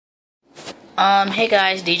Hey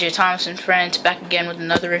guys, DJ Thomas and friends, back again with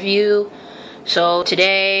another review. So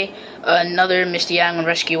today, another Misty Island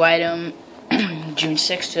rescue item, June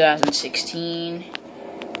 6, 2016.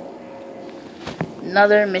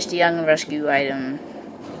 Another Misty Island rescue item.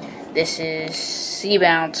 This is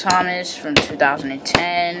Seabound Thomas from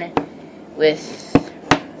 2010 with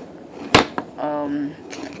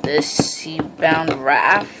the Seabound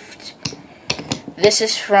raft. This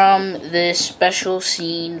is from the special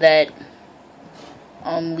scene that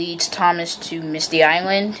leads Thomas to Misty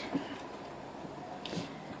Island,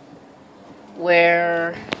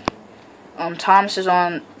 where Thomas is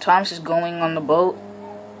going on the boat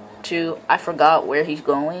to, I forgot where he's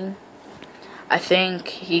going. I think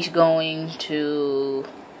he's going to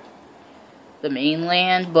the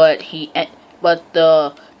mainland, but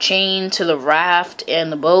the chain to the raft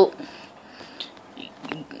and the boat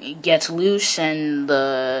gets loose and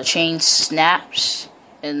the chain snaps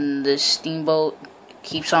and the steamboat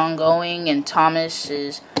keeps on going, and Thomas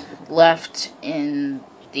is left in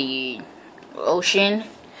the ocean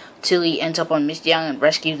till he ends up on Misty Island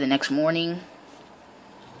rescue the next morning.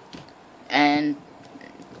 And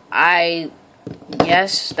I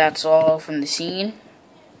guess that's all from the scene.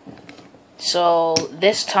 So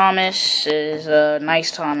this Thomas is a nice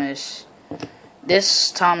Thomas.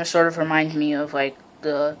 This Thomas sort of reminds me of like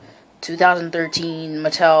the 2013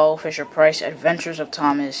 Mattel Fisher-Price Adventures of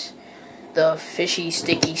Thomas, the fishy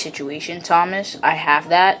sticky situation Thomas. I have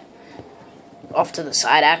that off to the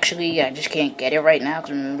side actually. I just can't get it right now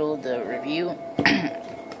because I'm in the middle of the review.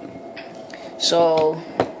 So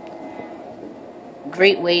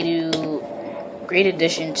great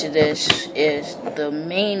addition to this is the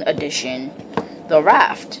main addition, the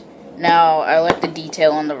raft. Now I like the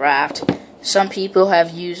detail on the raft. Some people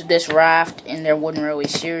have used this raft in their Wooden Railway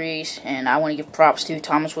series, and I want to give props to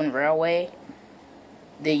Thomas Wooden Railway,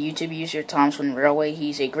 the YouTube user Thomas Wooden Railway.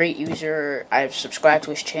 He's a great user. I've subscribed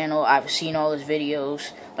to his channel. I've seen all his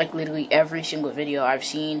videos, like literally every single video I've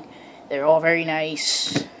seen. They're all very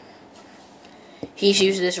nice. He's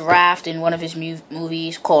used this raft in one of his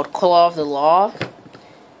movies called Claw of the Law,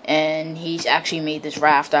 and he's actually made this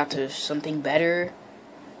raft out to something better.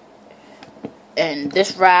 And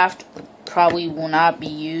this raft probably will not be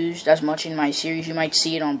used as much in my series. You might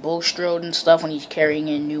see it on Bulstrode and stuff when he's carrying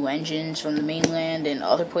in new engines from the mainland and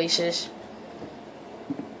other places.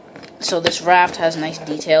 So this raft has nice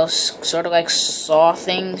details, sort of like saw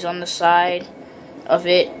things on the side of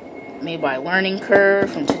it, made by Learning Curve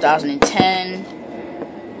from 2010.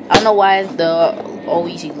 I don't know why the All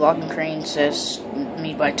Easy Logging Crane says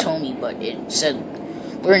made by Tommy, but it said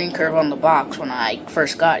Learning Curve on the box when I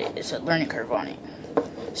first got it. It said Learning Curve on it.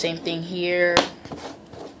 Same thing here.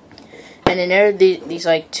 And then there are these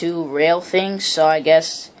like two rail things, so I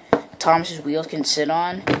guess Thomas's wheels can sit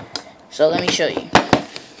on. So let me show you.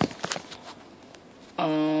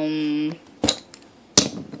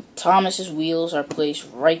 Thomas's wheels are placed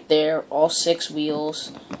right there, all 6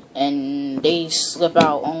 wheels, and they slip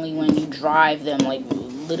out only when you drive them, like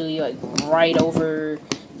literally like right over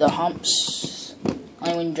the humps.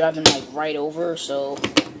 Only when you drive them like right over, so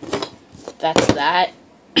that's that.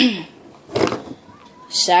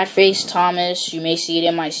 Sad face Thomas. You may see it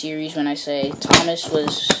in my series when I say Thomas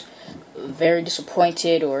was very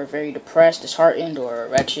disappointed or very depressed, disheartened, or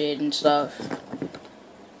wretched and stuff.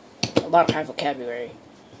 A lot of high vocabulary.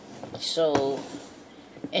 So,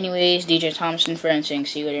 anyways, DJ Thomas and friends saying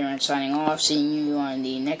see you later and signing off. Seeing you on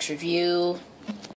the next review.